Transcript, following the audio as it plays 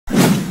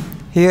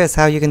Here is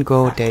how you can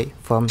grow a date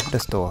from the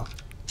store.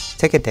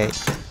 Take a date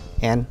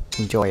and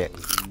enjoy it.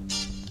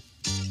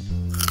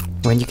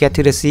 When you get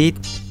to the seed,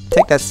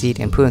 take that seed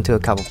and put it into a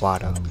cup of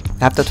water.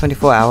 After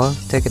 24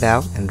 hours, take it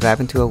out and wrap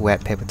into a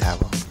wet paper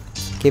towel.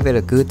 Give it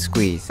a good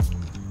squeeze.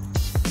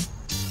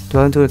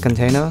 Throw it into a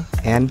container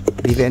and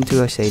leave it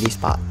into a shady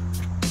spot.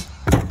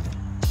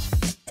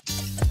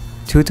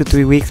 2 to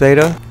 3 weeks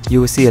later,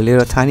 you will see a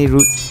little tiny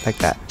root like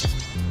that.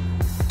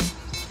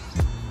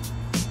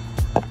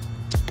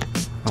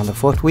 On the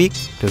 4th week,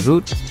 the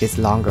root is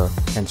longer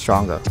and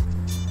stronger.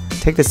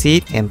 Take the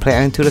seed and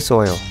plant it into the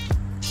soil.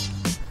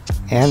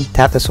 And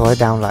tap the soil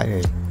down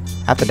lightly.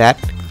 After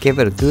that, give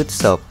it a good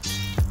soak.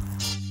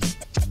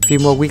 A few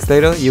more weeks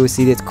later, you will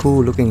see this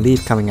cool looking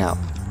leaf coming out.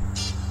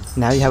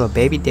 Now you have a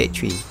baby date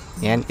tree,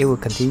 and it will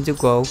continue to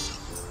grow.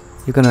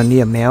 You're gonna need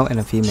a male and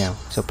a female,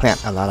 so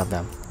plant a lot of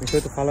them. Make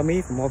sure to follow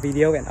me for more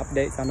videos and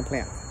updates on the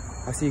plant.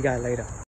 I'll see you guys later.